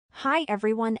Hi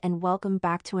everyone and welcome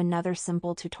back to another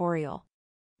simple tutorial.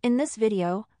 In this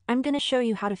video, I'm going to show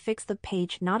you how to fix the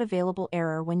page not available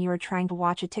error when you are trying to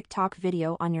watch a TikTok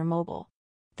video on your mobile.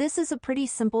 This is a pretty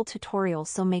simple tutorial,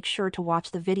 so make sure to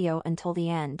watch the video until the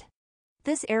end.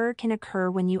 This error can occur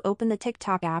when you open the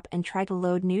TikTok app and try to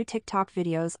load new TikTok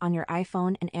videos on your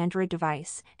iPhone and Android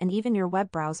device, and even your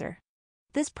web browser.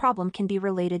 This problem can be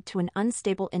related to an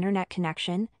unstable internet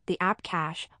connection, the app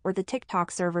cache, or the TikTok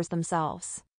servers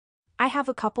themselves. I have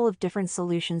a couple of different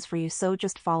solutions for you, so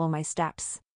just follow my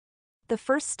steps. The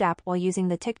first step while using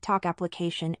the TikTok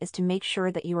application is to make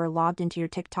sure that you are logged into your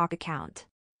TikTok account.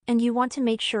 And you want to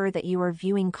make sure that you are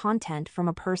viewing content from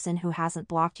a person who hasn't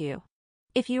blocked you.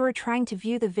 If you are trying to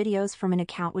view the videos from an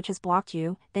account which has blocked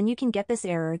you, then you can get this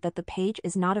error that the page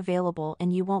is not available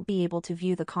and you won't be able to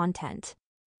view the content.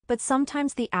 But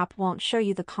sometimes the app won't show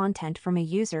you the content from a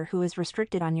user who is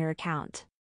restricted on your account.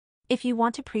 If you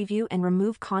want to preview and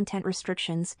remove content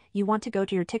restrictions, you want to go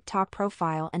to your TikTok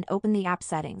profile and open the app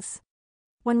settings.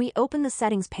 When we open the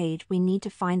settings page, we need to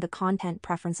find the content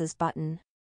preferences button.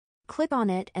 Click on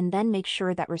it and then make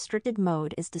sure that restricted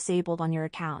mode is disabled on your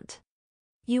account.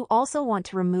 You also want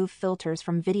to remove filters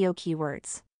from video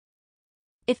keywords.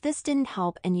 If this didn't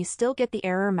help and you still get the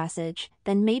error message,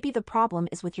 then maybe the problem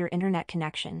is with your internet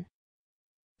connection.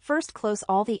 First, close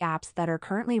all the apps that are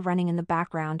currently running in the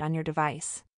background on your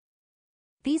device.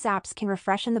 These apps can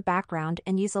refresh in the background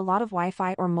and use a lot of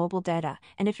Wi-Fi or mobile data,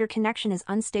 and if your connection is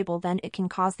unstable, then it can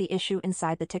cause the issue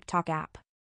inside the TikTok app.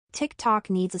 TikTok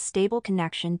needs a stable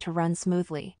connection to run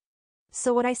smoothly.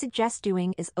 So what I suggest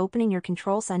doing is opening your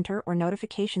control center or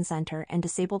notification center and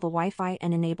disable the Wi-Fi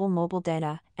and enable mobile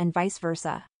data, and vice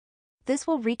versa. This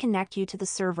will reconnect you to the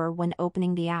server when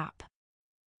opening the app.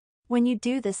 When you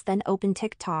do this, then open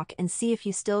TikTok and see if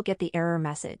you still get the error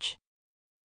message.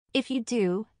 If you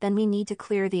do, then we need to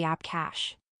clear the app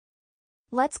cache.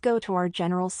 Let's go to our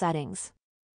general settings.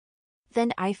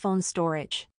 Then iPhone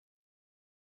storage.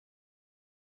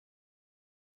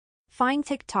 Find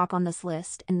TikTok on this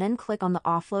list and then click on the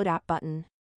Offload App button.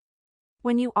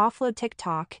 When you offload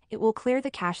TikTok, it will clear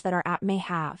the cache that our app may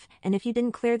have, and if you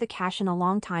didn't clear the cache in a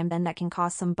long time, then that can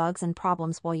cause some bugs and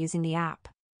problems while using the app.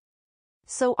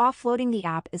 So offloading the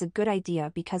app is a good idea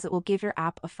because it will give your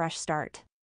app a fresh start.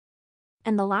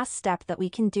 And the last step that we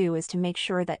can do is to make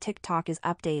sure that TikTok is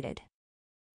updated.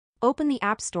 Open the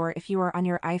App Store if you are on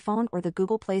your iPhone or the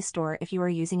Google Play Store if you are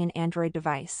using an Android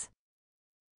device.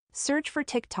 Search for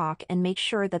TikTok and make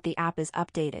sure that the app is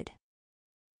updated.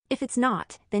 If it's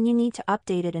not, then you need to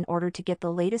update it in order to get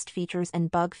the latest features and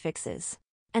bug fixes.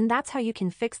 And that's how you can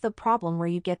fix the problem where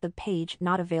you get the page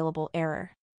not available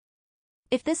error.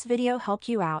 If this video helped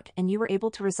you out and you were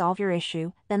able to resolve your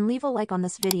issue, then leave a like on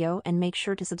this video and make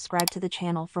sure to subscribe to the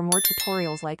channel for more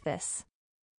tutorials like this.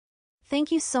 Thank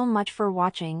you so much for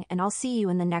watching, and I'll see you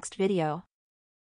in the next video.